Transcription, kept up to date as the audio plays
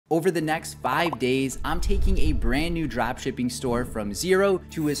Over the next 5 days, I'm taking a brand new dropshipping store from zero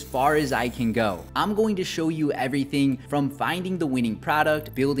to as far as I can go. I'm going to show you everything from finding the winning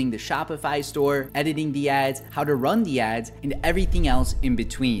product, building the Shopify store, editing the ads, how to run the ads, and everything else in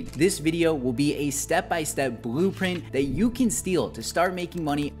between. This video will be a step-by-step blueprint that you can steal to start making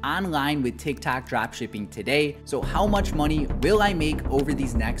money online with TikTok dropshipping today. So how much money will I make over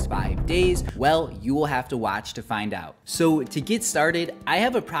these next 5 days? Well, you will have to watch to find out. So to get started, I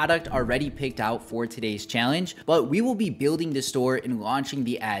have a product already picked out for today's challenge, but we will be building the store and launching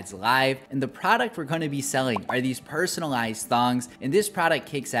the ads live. And the product we're going to be selling are these personalized thongs, and this product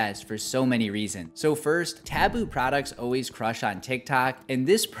kicks ass for so many reasons. So first, taboo products always crush on TikTok, and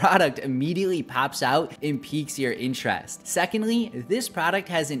this product immediately pops out and piques your interest. Secondly, this product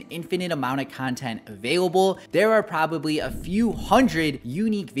has an infinite amount of content available. There are probably a few hundred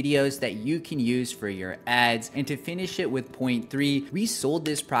unique videos that you can use for your ads. And to finish it with point 3, we sold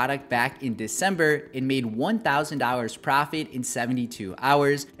this product back in December and made $1,000 profit in 72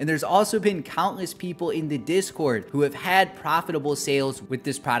 hours. And there's also been countless people in the Discord who have had profitable sales with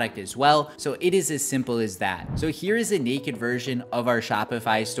this product as well. So it is as simple as that. So here is a naked version of our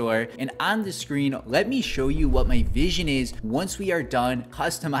Shopify store. And on the screen, let me show you what my vision is once we are done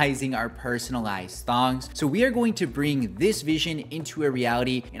customizing our personalized thongs. So we are going to bring this vision into a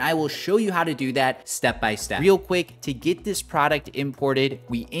reality, and I will show you how to do that step by step. Real quick, to get this product imported,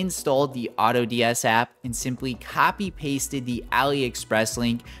 we installed the AutoDS app and simply copy pasted the AliExpress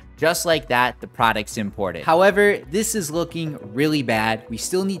link. Just like that, the product's imported. However, this is looking really bad. We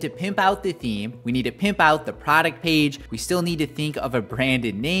still need to pimp out the theme. We need to pimp out the product page. We still need to think of a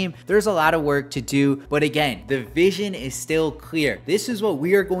branded name. There's a lot of work to do, but again, the vision is still clear. This is what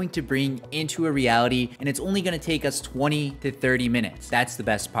we are going to bring into a reality, and it's only gonna take us 20 to 30 minutes. That's the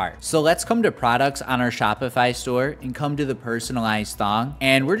best part. So let's come to products on our Shopify store and come to the personalized thong.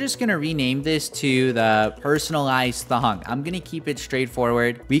 And we're just gonna rename this to the personalized thong. I'm gonna keep it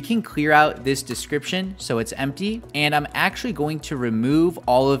straightforward. We can clear out this description so it's empty, and I'm actually going to remove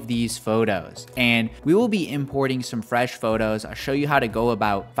all of these photos, and we will be importing some fresh photos. I'll show you how to go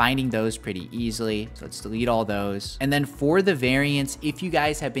about finding those pretty easily. So let's delete all those. And then for the variants, if you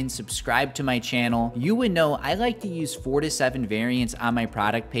guys have been subscribed to my channel, you would know I like to use 4 to 7 variants on my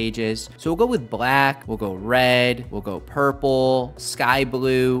product pages. So we'll go with black, we'll go red, we'll go purple, sky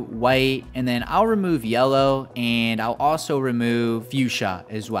blue, white, and then I'll remove yellow, and I'll also remove fuchsia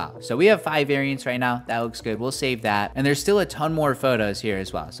as well. So we have 5 variants right now. That looks good. We'll save that. And there's still a ton more photos here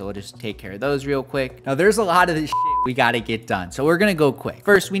as well. So we'll just take care of those real quick. Now there's a lot of this shit we got to get done. So we're going to go quick.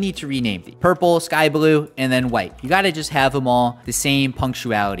 First, we need to rename the purple, sky blue, and then white. You got to just have them all the same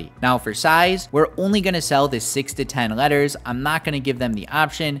punctuality. Now for size, we're only going to sell the 6 to 10 letters. I'm not going to give them the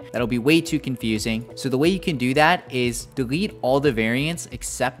option. That'll be way too confusing. So the way you can do that is delete all the variants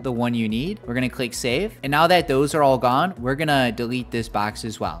except the one you need. We're going to click save. And now that those are all gone, we're going to delete this box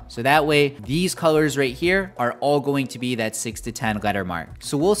as well. So that way, these colors right here are all going to be that 6 to 10 letter mark.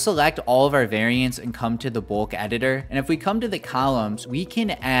 So we'll select all of our variants and come to the bulk editor. And if we come to the columns, we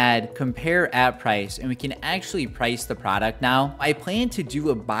can add compare at price, and we can actually price the product now. I plan to do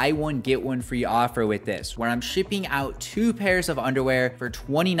a buy one, get one free offer with this, where I'm shipping out 2 pairs of underwear for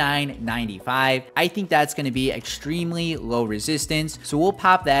 $29.95. I think that's going to be extremely low resistance. So we'll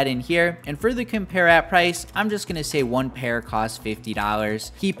pop that in here. And for the compare at price, I'm just going to say 1 pair costs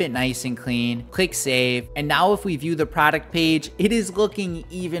 $50. Keep it nice and clean, click save. And now if we view the product page, it is looking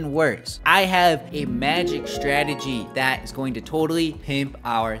even worse. I have a magic strategy that is going to totally pimp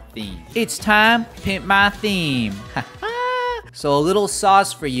our theme. It's time to pimp my theme. So a little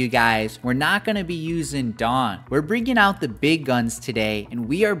sauce for you guys. We're not going to be using Dawn. We're bringing out the big guns today, and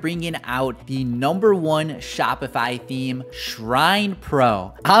we are bringing out the #1 Shopify theme, Shrine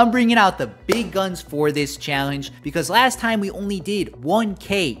Pro. I'm bringing out the big guns for this challenge because last time we only did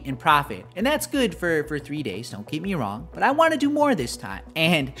 1K in profit, and that's good for 3 days, don't get me wrong, but I want to do more this time.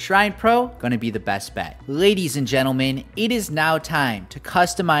 And Shrine Pro, gonna be the best bet. Ladies and gentlemen, it is now time to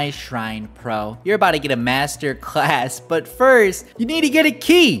customize Shrine Pro. You're about to get a master class, but first, you need to get a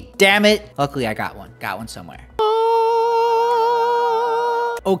key. Damn it. Luckily, I got one somewhere.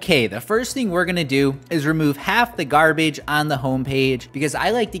 Okay, the first thing we're gonna do is remove half the garbage on the homepage because I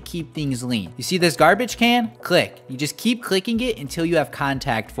like to keep things lean. You see this garbage can? Click. You just keep clicking it until you have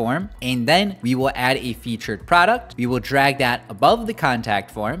contact form, and then we will add a featured product. We will drag that above the contact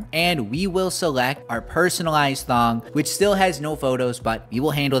form, and we will select our personalized thong, which still has no photos, but we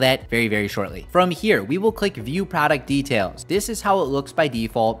will handle that very, very shortly. From here, we will click view product details. This is how it looks by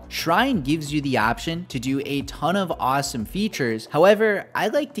default. Shrine gives you the option to do a ton of awesome features. However, I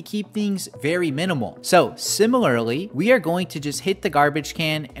like to keep things very minimal. So similarly, we are going to just hit the garbage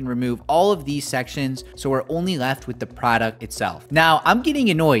can and remove all of these sections so we're only left with the product itself. Now, I'm getting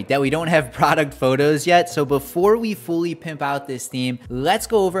annoyed that we don't have product photos yet, so before we fully pimp out this theme, let's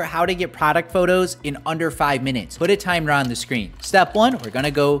go over how to get product photos in under 5 minutes. Put a timer on the screen. Step 1, we're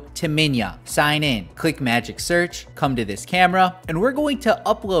gonna go to Minea, sign in, click magic search, come to this camera, and we're going to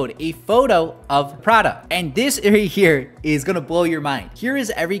upload a photo of product. And this right here is gonna blow your mind. Here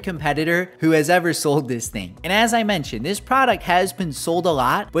is every competitor who has ever sold this thing. And as I mentioned, this product has been sold a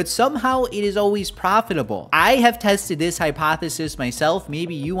lot, but somehow it is always profitable. I have tested this hypothesis myself.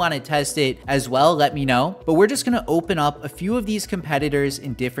 Maybe you wanna test it as well, let me know. But we're just gonna open up a few of these competitors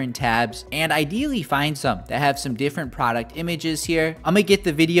in different tabs and ideally find some that have some different product images here. I'm gonna get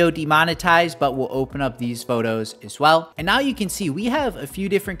the video demonetized, but we'll open up these photos as well. And now you can see we have a few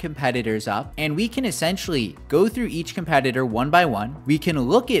different competitors up, and we can essentially go through each competitor one by one. We can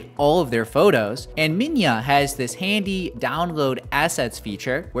look at all of their photos, and Minea has this handy download assets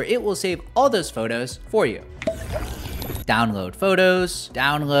feature where it will save all those photos for you. Download photos,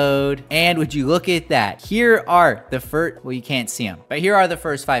 download, and would you look at that? Here are the first, well, you can't see them, but here are the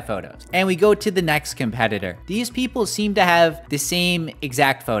first 5 photos. And we go to the next competitor. These people seem to have the same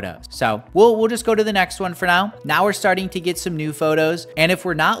exact photos. So we'll just go to the next one for now. Now we're starting to get some new photos. And if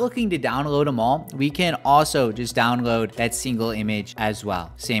we're not looking to download them all, we can also just download that single image as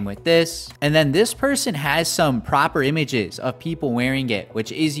well. Same with this. And then this person has some proper images of people wearing it,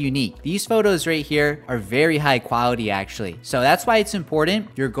 which is unique. These photos right here are very high quality actually. So that's why it's important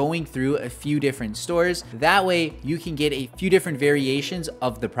you're going through a few different stores. That way you can get a few different variations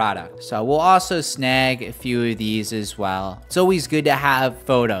of the product. So we'll also snag a few of these as well. It's always good to have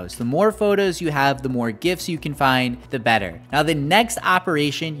photos. The more photos you have, the more gifts you can find, the better. Now, the next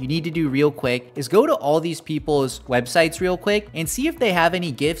operation you need to do real quick is go to all these people's websites real quick and see if they have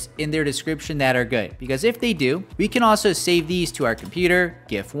any gifts in their description that are good. Because if they do, we can also save these to our computer.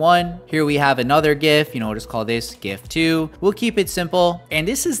 GIF 1. Here we have another GIF. We'll just call this GIF 2. We'll keep it simple. And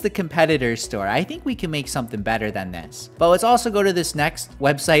this is the competitor store. I think we can make something better than this. But let's also go to this next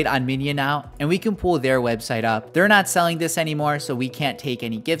website on Minea now, and we can pull their website up. They're not selling this anymore, so we can't take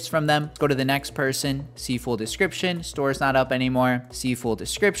any gifts from them. Let's go to the next person, see full description. Store's not up anymore. See full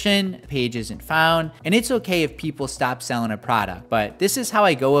description. Page isn't found. And it's okay if people stop selling a product, but this is how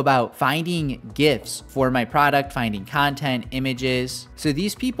I go about finding gifts for my product, finding content, images. So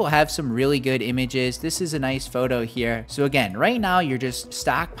these people have some really good images. This is a nice photo here. So again, right now you're just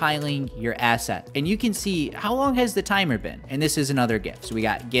stockpiling your asset, and you can see how long has the timer been. And this is another GIF. So we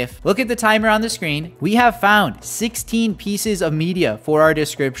got GIF. Look at the timer on the screen. We have found 16 pieces of media for our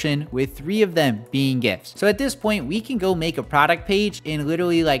description, with 3 of them being gifts. So at this point, we can go make a product page in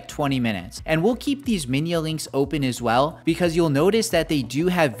literally like 20 minutes. And we'll keep these Minea links open as well, because you'll notice that they do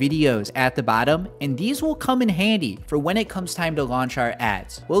have videos at the bottom, and these will come in handy for when it comes time to launch our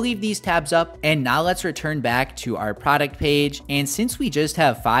ads. We'll leave these tabs up, and now let's return back to our product page. And since we just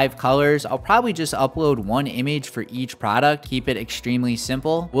have 5 colors, I'll probably just upload 1 image for each product. Keep it extremely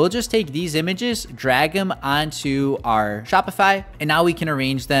simple. We'll just take these images, drag them onto our Shopify, and now we can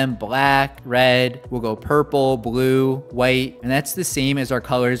arrange them black, red, we'll go purple, blue, white, and that's the same as our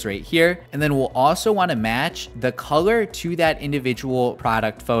colors right here. And then we'll also want to match the color to that individual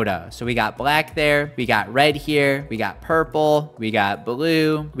product photo. So we got black there, we got red here, we got purple, we got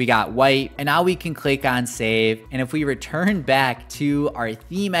blue, we got white, and now we can click on save. And if we return back to our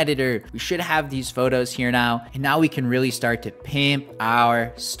theme editor, we should have these photos here now, and now we can really start to pimp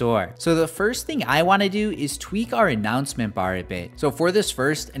our store. So the first thing I want to do is tweak our announcement bar a bit. So for this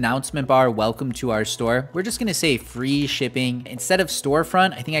first announcement bar, welcome to our store, we're just going to say free shipping. Instead of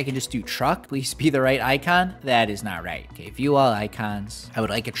storefront, I think I can just do truck. Please be the right icon. That is not right. Okay, view all icons. I would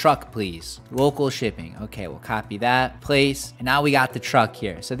like a truck, please. Local shipping. Okay, we'll copy that. Place. And now we got the truck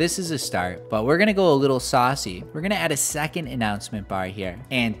here. So this is a start, but we're going to go a little saucy. We're going to add a second announcement bar here.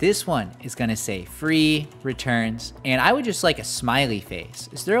 And this one is going to say free returns. And I would just like a smiley face.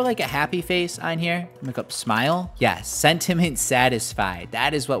 Is there like a happy face on here? Look up smile. Yes, sentiment satisfied.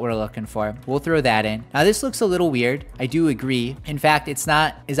 That is what we're looking for. We'll throw that in. Now this looks a little weird. I do agree. In fact, it's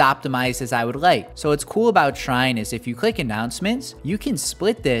not as optimized as I would like. So what's cool about Shrine is if you click announcements, you can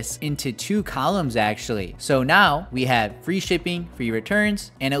split this into 2 columns actually. So now we have free shipping, free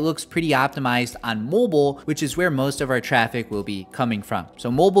returns, and it looks pretty optimized on mobile, which is where where most of our traffic will be coming from. So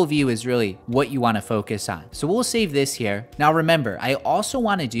mobile view is really what you want to focus on. So we'll save this here. Now remember, I also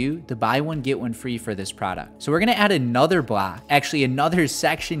want to do the buy one, get one free for this product. So we're going to add another block, actually another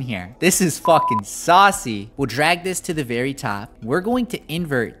section here. This is fucking saucy. We'll drag this to the very top. We're going to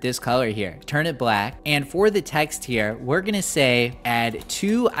invert this color here, turn it black. And for the text here, we're going to say add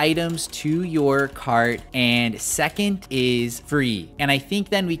 2 items to your cart and second is free. And I think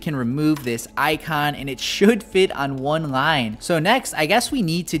then we can remove this icon and it should fit on one line. So next, I guess we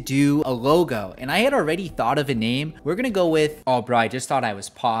need to do a logo. And I had already thought of a name. We're going to go with, oh bro, I just thought I was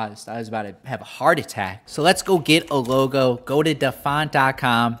paused. I was about to have a heart attack. So let's go get a logo. Go to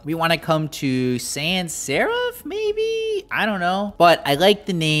defont.com. We want to come to sans serif, maybe? I don't know. But I like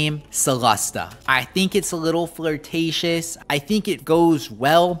the name Celesta. I think it's a little flirtatious. I think it goes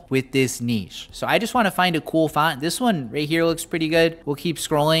well with this niche. So I just want to find a cool font. This one right here looks pretty good. We'll keep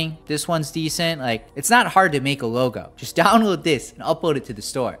scrolling. This one's decent. Like, it's not hard to make a logo. Just download this and upload it to the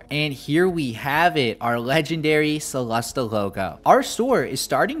store. And here we have it, our legendary Celesta logo. Our store is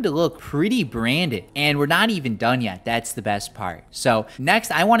starting to look pretty branded and we're not even done yet. That's the best part. So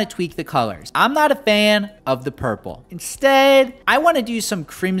next, I want to tweak the colors. I'm not a fan of the purple. Instead, I want to do some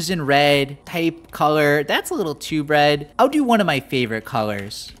crimson red type color. That's a little too red. I'll do one of my favorite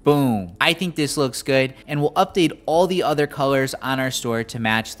colors. Boom. I think this looks good. And we'll update all the other colors on our store to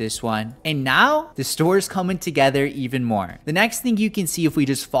match this one. And now the store is coming together even more. The next thing you can see if we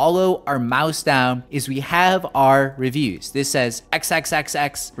just follow our mouse down is we have our reviews. This says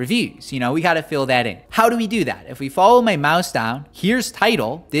XXXX reviews. You know, we got to fill that in. How do we do that? If we follow my mouse down, here's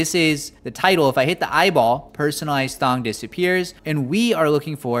title. This is the title. If I hit the eyeball, personalized thong disappears, and we are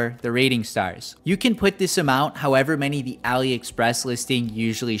looking for the rating stars. You can put this amount however many the AliExpress listing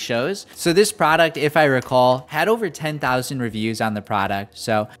usually shows. So this product, if I recall, had over 10,000 reviews on the product.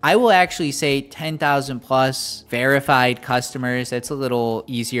 So I will actually say 10,000 plus verified customers. That's a little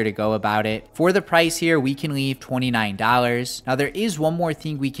easier to go about it. For the price here, we can leave $29. Now there is one more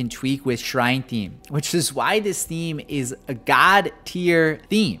thing we can tweak with Shrine theme, which is why this theme is a god tier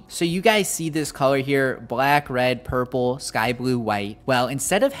theme. So you guys see this color here, black, red, purple, sky blue, white. Well,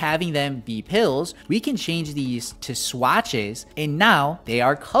 instead of having them be pills, we can change these to swatches and now they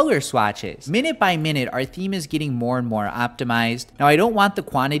are color swatches. Minute by minute, our theme is getting more and more optimized. Now I don't want the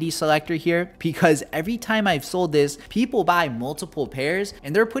quantity selector here because every time I've sold this, people buy multiple pairs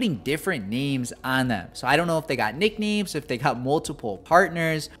and they're putting different names on them. So I don't know if they got nicknames, if they got multiple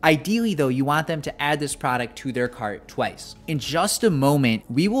partners. Ideally though, you want them to add this product to their cart twice. In just a moment,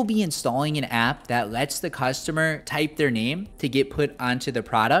 we will be installing an app that lets the customer type their name to get put onto the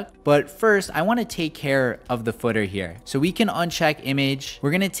product. But first, I want to take care of the footer here. So we can uncheck image.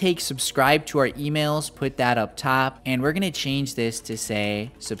 We're going to take subscribe to our emails, put that up top, and we're going to change this to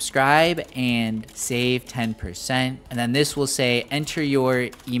say subscribe and save 10%. And then this will say enter your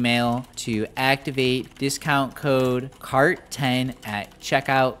email to activate discount code CART10 at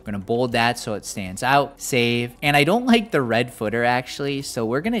checkout. We're going to bold that so it stands out. Save. And I don't like the red footer actually, so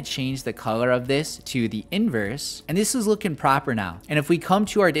we're going to change the color of this to the inverse. And this is looking proper now. And if we come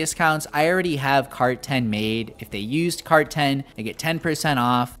to our discounts, I already have CART10 made. If they used CART10, they get 10%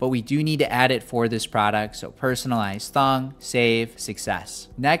 off, but we do need to add it for this product. So personalized thong, save, success.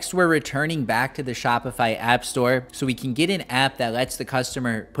 Next, we're returning back to the Shopify app store so we can get an app that lets the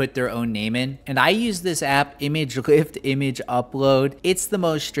customer put their own name in. And I use this app, Image Lift, Image Upload. It's the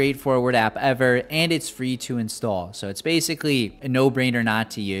most straightforward app ever and it's free to install. So it's basically a no-brainer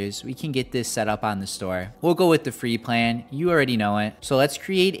not to use. We can get this set up on the store. We'll go with the free plan. You already know it. So let's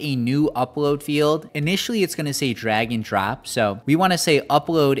create a new upload field. Initially, it's going to say drag and drop. So we want to say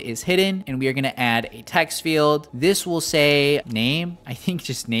upload is hidden and we are going to add a text field. This will say name. I think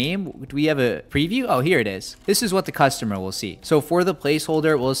just name. Do we have a preview? Oh, here it is. This is what the customer will see. So for the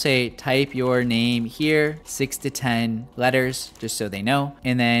placeholder, we'll say type your name here, 6 to 10 letters, just so they know.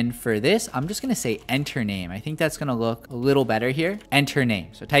 And then for this, I'm just going to say enter name. I think that's going to look a little better here. Enter name.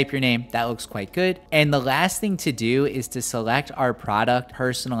 So type your name. That looks quite good. And the last thing to do is to select our product,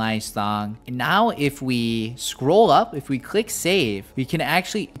 personalized thong. And now if we scroll up, if we click save, we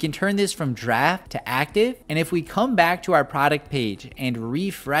can turn this from draft to active. And if we come back to our product page and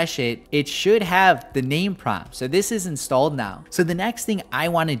refresh it, it should have the name prompt. So this is installed now. So the next thing I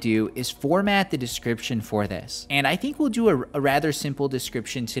want to do is format the description for this. And I think we'll do a rather simple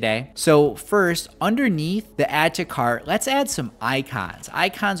description today. So first, underneath the add to cart, let's add some icons.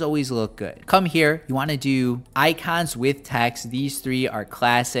 Icons always look good. Come here, you want to do icons with text. These three are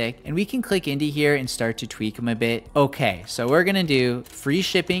classic. And we can click into here and start to tweak them a bit. Okay, so we're going to do free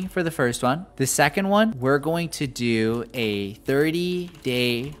shipping for the first one. The second one, we're going to do a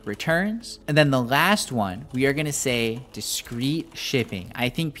 30-day returns. And then the last one, we are gonna say discreet shipping. I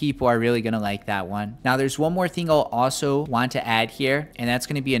think people are really gonna like that one. Now there's one more thing I'll also want to add here, and that's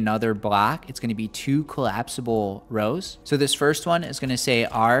gonna be another block. It's gonna be 2 collapsible rows. So this first one is gonna say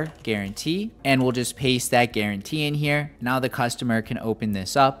our guarantee, and we'll just paste that guarantee in here. Now the customer can open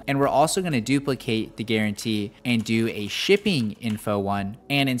this up, and we're also gonna duplicate the guarantee and do a shipping info one.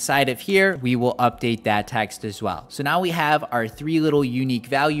 And inside of here, we will update that text as well. So now we have our 3 little unique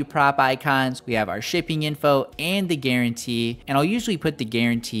value prop icons. We have our shipping info and the guarantee, and I'll usually put the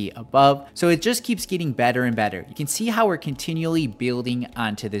guarantee above. So it just keeps getting better and better. You can see how we're continually building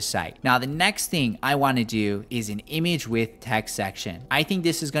onto this site. Now, the next thing I want to do is an image with text section. I think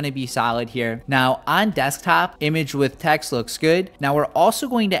this is going to be solid here. Now on desktop, image with text looks good. Now we're also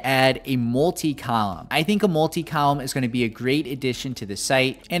going to add a multi-column. I think a multi-column is going to be a great addition to the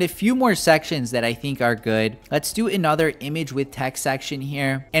site, and a few more sections that I think are good. Let's do another image with text section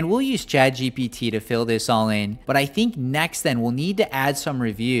here, and we'll use ChatGPT to fill this all in. But I think next then we'll need to add some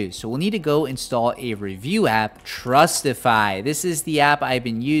reviews. So we'll need to go install a review app, Trustify. This is the app I've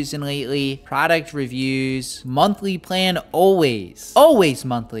been using lately. Product reviews, monthly plan, always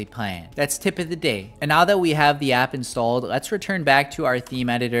monthly plan. That's tip of the day. And now that we have the app installed, let's return back to our theme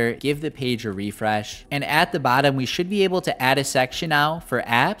editor, give the page a refresh. And at the bottom, we should be able to add a section now for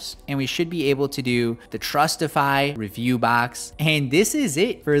apps, and we should be able to do the Trustify review box. And this is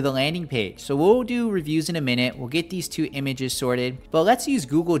it for the landing page. So we'll do reviews in a minute. We'll get these 2 images sorted, but let's use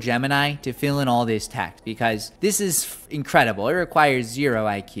Google Gemini to fill in all this text because this is incredible. It requires 0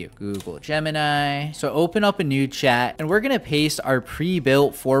 IQ. Google Gemini. So open up a new chat, and we're gonna paste our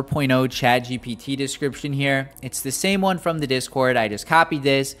pre-built 4.0 ChatGPT description here. It's the same one from the Discord. I just copied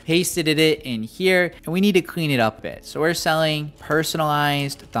this, pasted it in here, and we need to clean it up a bit. So we're selling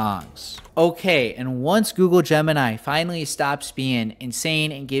personalized thongs. Okay, and once Google Gemini finally stops being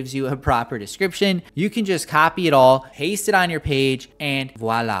insane and gives you a proper description, you can just copy it all, paste it on your page, and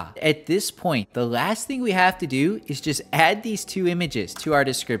voila. At this point, the last thing we have to do is just add these 2 images to our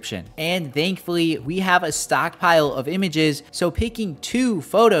description. And thankfully, we have a stockpile of images, so picking 2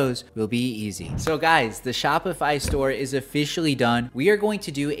 photos will be easy. So guys, the Shopify store is officially done. We are going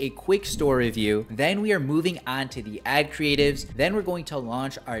to do a quick store review, then we are moving on to the ad creatives, then we're going to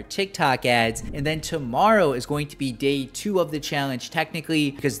launch our TikTok ads, and then tomorrow is going to be day 2 of the challenge technically,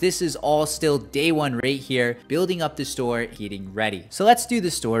 because this is all still day 1 right here, building up the store, getting ready. So let's do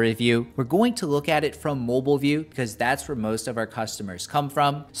the store review. We're going to look at it from mobile view because that's where most of our customers come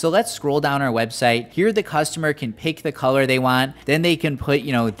from. So let's scroll down our website. Here the customer can pick the color they want, then they can put,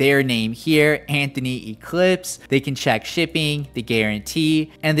 their name here, Anthony Eclipse. They can check shipping, the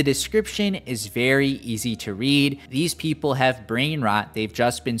guarantee, and the description is very easy to read. These people have brain rot. They've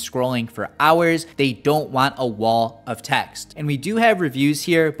just been scrolling for hours. They don't want a wall of text. And we do have reviews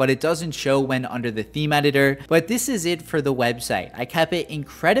here, but it doesn't show when under the theme editor. But this is it for the website. I kept it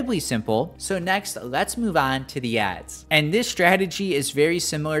incredibly simple. So next, let's move on to the ads. And this strategy is very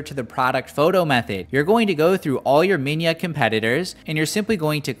similar to the product photo method. You're going to go through all your Minea competitors, and you're simply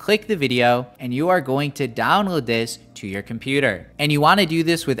going to click the video, and you are going to download this to your computer. And you want to do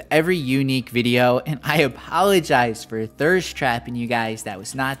this with every unique video, and I apologize for thirst trapping you guys. That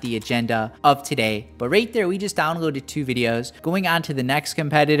was not the agenda of today, but right there we just downloaded 2 videos. Going on to the next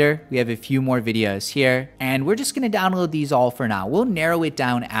competitor, we have a few more videos here, and we're just going to download these all for now. We'll narrow it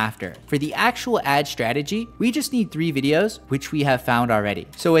down after. For the actual ad strategy, we just need 3 videos, which we have found already.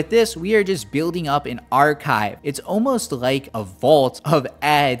 So with this, we are just building up an archive. It's almost like a vault of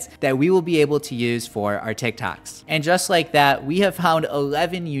ads that we will be able to use for our TikToks. And just like that, we have found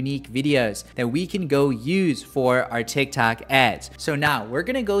 11 unique videos that we can go use for our TikTok ads. So now we're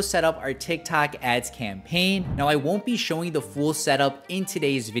gonna go set up our TikTok ads campaign. Now I won't be showing the full setup in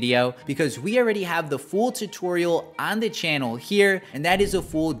today's video because we already have the full tutorial on the channel here, and that is a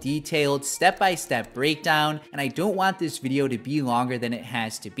full detailed step-by-step breakdown, and I don't want this video to be longer than it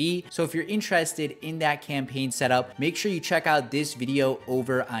has to be. So if you're interested in that campaign setup, make sure you check out this video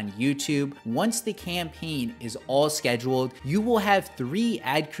over on YouTube. Once the campaign is all scheduled, you will have 3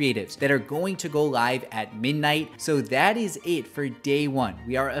 ad creatives that are going to go live at midnight. So that is it for day 1.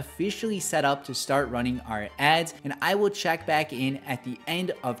 We are officially set up to start running our ads, and I will check back in at the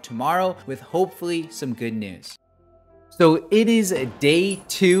end of tomorrow with hopefully some good news. So it is day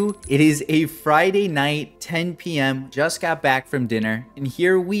 2. It is a Friday night, 10 p.m. Just got back from dinner, and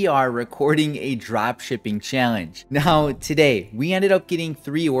here we are recording a drop shipping challenge. Now, today we ended up getting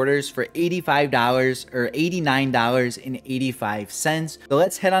 3 orders for $85 or $89.85. So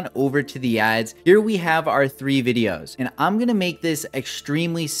let's head on over to the ads. Here we have our 3 videos, and I'm gonna make this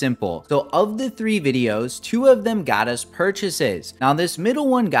extremely simple. So of the 3 videos, 2 of them got us purchases. Now this middle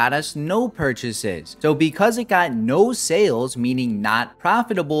one got us no purchases. So because it got no sales, meaning not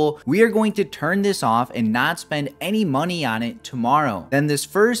profitable, we are going to turn this off and not spend any money on it tomorrow. Then this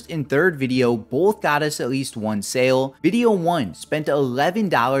first and third video both got us at least 1 sale. Video 1 spent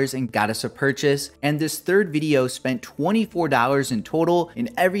 $11 and got us a purchase, and this third video spent $24 in total,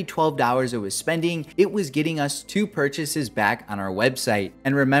 and every $12 it was spending, it was getting us 2 purchases back on our website.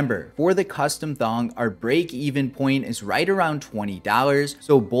 And remember, for the custom thong, our break-even point is right around $20,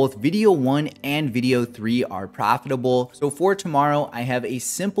 so both video 1 and video 3 are profitable. So for tomorrow, I have a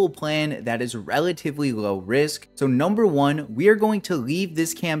simple plan that is relatively low risk. So number 1, we are going to leave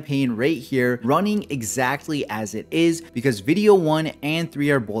this campaign right here running exactly as it is, because video 1 and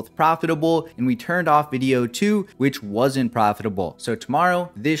 3 are both profitable, and we turned off video 2, which wasn't profitable. So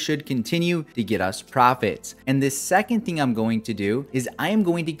tomorrow, this should continue to get us profits. And the second thing I'm going to do is I am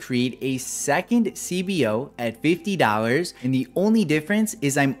going to create a second CBO at $50, and the only difference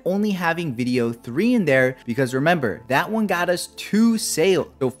is I'm only having video 3 in there, because remember, that one got us 2 sales.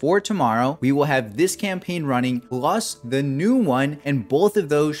 So for tomorrow, we will have this campaign running plus the new one, and both of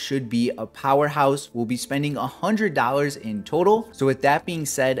those should be a powerhouse. We'll be spending $100 in total. So with that being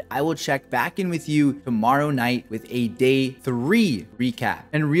said, I will check back in with you tomorrow night with a day 3 recap.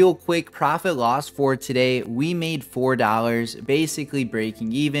 And real quick, profit loss for today, we made $4, basically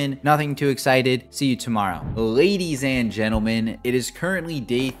breaking even. Nothing too excited. See you tomorrow. Ladies and gentlemen, it is currently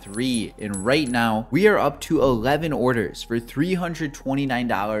day 3, and right now we are up to 11 orders for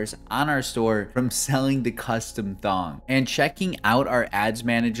 $329 on our store from selling the custom thong. And checking out our ads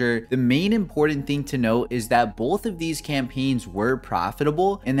manager, the main important thing to note is that both of these campaigns were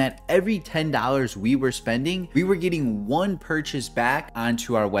profitable, and that every $10 we were spending, we were getting 1 purchase back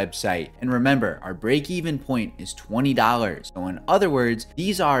onto our website. And remember, our break-even point is $20. So in other words,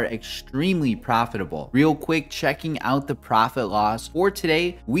 these are extremely profitable. Real quick, checking out the profit loss for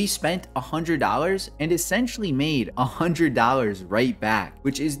today, we spent $100 and essentially made $100 right back,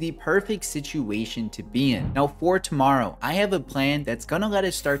 which is the perfect situation to be in. Now for tomorrow, I have a plan that's gonna let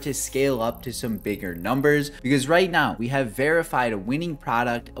us start to scale up to some bigger numbers, because right now we have verified a winning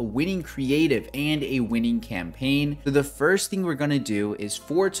product, a winning creative, and a winning campaign. So the first thing we're gonna do is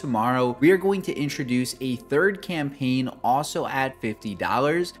for tomorrow, we are going to introduce a 3rd campaign also at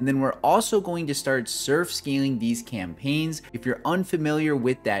 $50, and then we're also going to start surf scaling these campaigns. If you're unfamiliar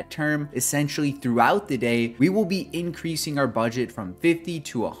with that term, essentially throughout the day, we will be increasing our budget from 50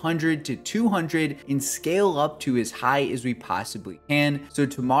 to 100 to 200 and scale up to as high as we possibly can. So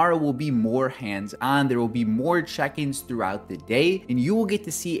tomorrow will be more hands-on. There will be more check-ins throughout the day, and you will get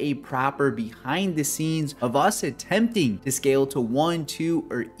to see a proper behind the scenes of us attempting to scale to 1, 2,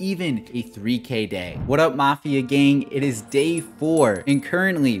 or even a 3K day. What up, Mafia gang? It is day 4, and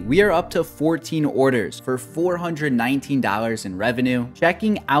currently we are up to 14 orders for $419 in revenue.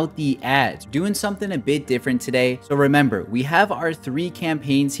 Checking out the ads, doing something a bit different today. So remember, we have our 3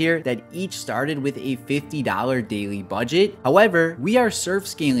 campaigns here that each started with a $50 daily budget. However, we are surf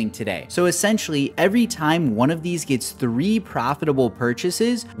scaling today. So essentially, every time one of these gets 3 profitable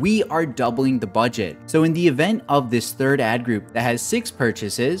purchases, we are doubling the budget. So in the event of this 3rd ad group that has 6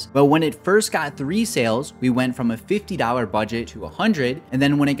 purchases, but when it first got 3 sales, we went from a $50 budget to $100, and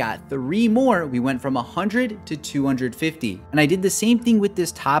then when it got 3 more, we went from $100 to $250. And I did the same thing with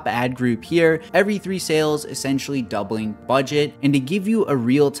this top ad group here. Every 3 sales, essentially doubling budget. And to give you a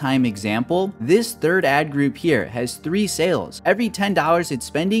real-time example, this 3rd ad group here has 3 sales. Every $10 it's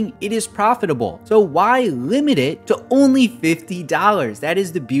spending, it is profitable. So why limit it to only $50? That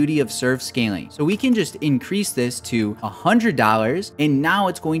is the beauty of surf scaling. So we can just increase this to $100, and now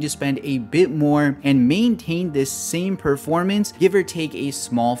it's going to spend a bit more and maintain this same performance, give or take a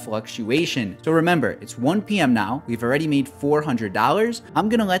small fluctuation. So remember, it's 1 p.m. now. We've already made $400. I'm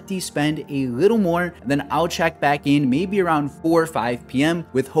gonna let these spend a little more, and then I'll check back in maybe around 4 or 5 p.m.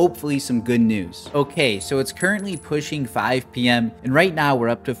 with hopefully some good news. Okay, so it's currently pushing 5 p.m. and right now we're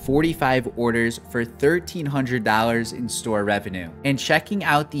up to 45 orders for $1,300 in store revenue. And checking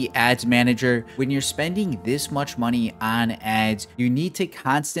out the ads manager, when you're spending this much money on ads, you need to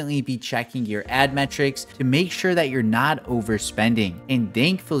constantly be checking your ad metrics to make sure that you're not overspending. And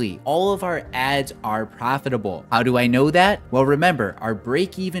thankfully, all of our ads are profitable. How do I know that? Well, remember, our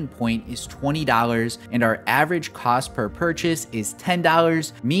break-even point is $20 and our our average cost per purchase is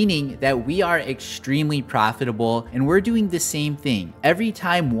 $10, meaning that we are extremely profitable, and we're doing the same thing. Every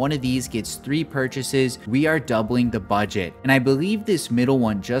time one of these gets 3 purchases, we are doubling the budget. And I believe this middle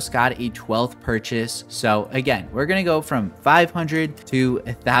one just got a 12th purchase. So again, we're gonna go from $500 to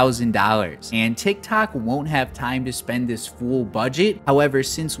 $1,000. And TikTok won't have time to spend this full budget. However,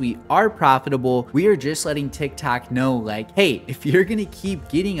 since we are profitable, we are just letting TikTok know, like, hey, if you're gonna keep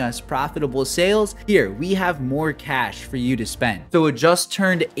getting us profitable sales, here, we have more cash for you to spend. So it just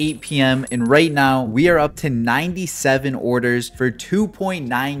turned 8 p.m. and right now we are up to 97 orders for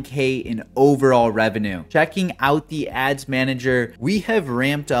 2.9K in overall revenue. Checking out the ads manager, we have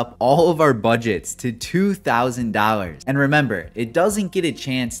ramped up all of our budgets to $2,000. And remember, it doesn't get a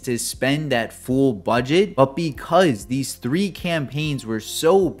chance to spend that full budget, but because these 3 campaigns were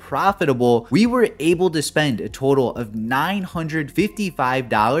so profitable, we were able to spend a total of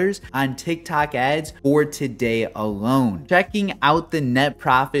 $955 on TikTok ads for today alone. Checking out the net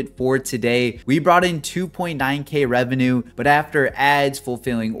profit for today, we brought in 2.9K revenue, but after ads,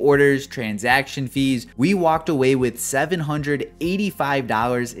 fulfilling orders, transaction fees, we walked away with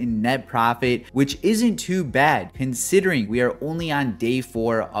 $785 in net profit, which isn't too bad considering we are only on day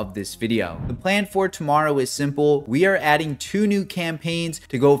 4 of this video. The plan for tomorrow is simple. We are adding 2 new campaigns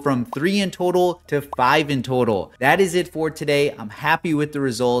to go from 3 in total to 5 in total. That is it for today. I'm happy with the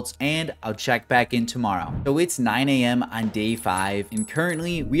results and I'll check back in tomorrow. So it's 9 a.m. on day 5 and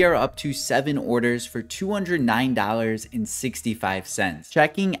currently we are up to 7 orders for $209.65.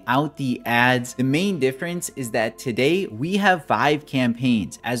 Checking out the ads, the main difference is that today we have 5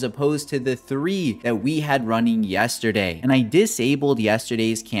 campaigns as opposed to the 3 that we had running yesterday. And I disabled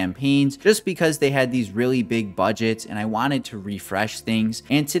yesterday's campaigns just because they had these really big budgets and I wanted to refresh things.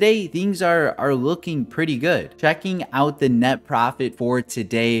 And today things are looking pretty good. Checking out the net profit for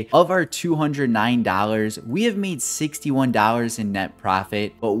today, of our $209, we have made $61 in net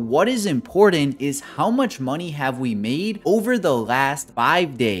profit. But what is important is how much money have we made over the last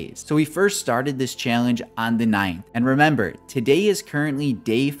 5 days. So we first started this challenge on the 9th. And remember, today is currently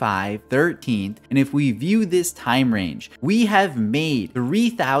day 5, 13th. And if we view this time range, we have made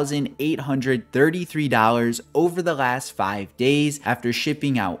 $3,833 over the last 5 days after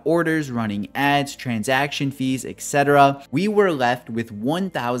shipping out orders, running ads, transaction fees, etc. We were left with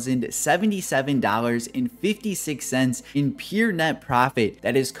 $1,077.56 in pure net profit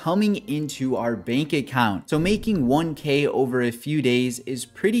that is coming into our bank account. So making 1K over a few days is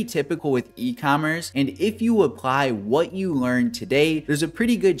pretty typical with e-commerce, and if you apply what you learned today, there's a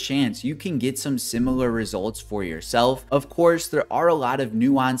pretty good chance you can get some similar results for yourself. Of course, there are a lot of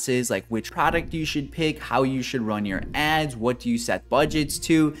nuances like which product you should pick, how you should run your ads, what do you set budgets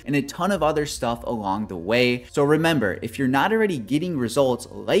to, and a ton of other stuff along the way. So remember, if you're not already getting results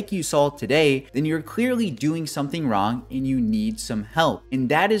like you saw today, then you're clearly doing something wrong and you need some help. And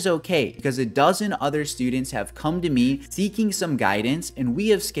that is okay, because a dozen other students have come to me seeking some guidance, and we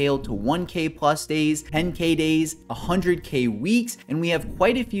have scaled to 1K plus days, 10K days, 100K weeks, and we have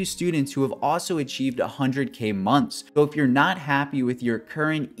quite a few students who have also achieved 100K months. So if you're not happy with your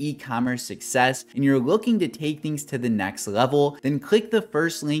current e-commerce success and you're looking to take things to the next level, then click the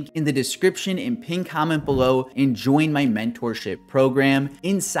first link in the description and pin comment below and join my mentorship program.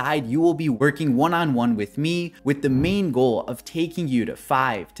 Inside, you will be working one-on-one with me with the main goal of taking you to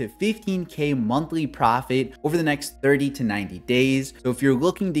 5 to 15K monthly profit over the next 30 to 90 days. So if you're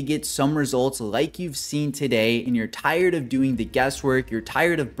looking to get some results like you've seen today and you're tired of doing the guesswork, you're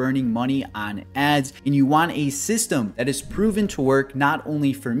tired of burning money on ads, and you want a system that is proven to work not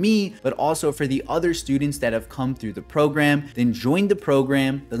only for me, but also for the other students that have come through the program, then join the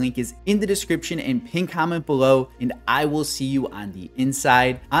program. The link is in the description and pin comment below, and I will see you on the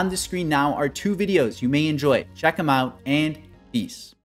inside. On the screen now are 2 videos you may enjoy. Check them out and peace.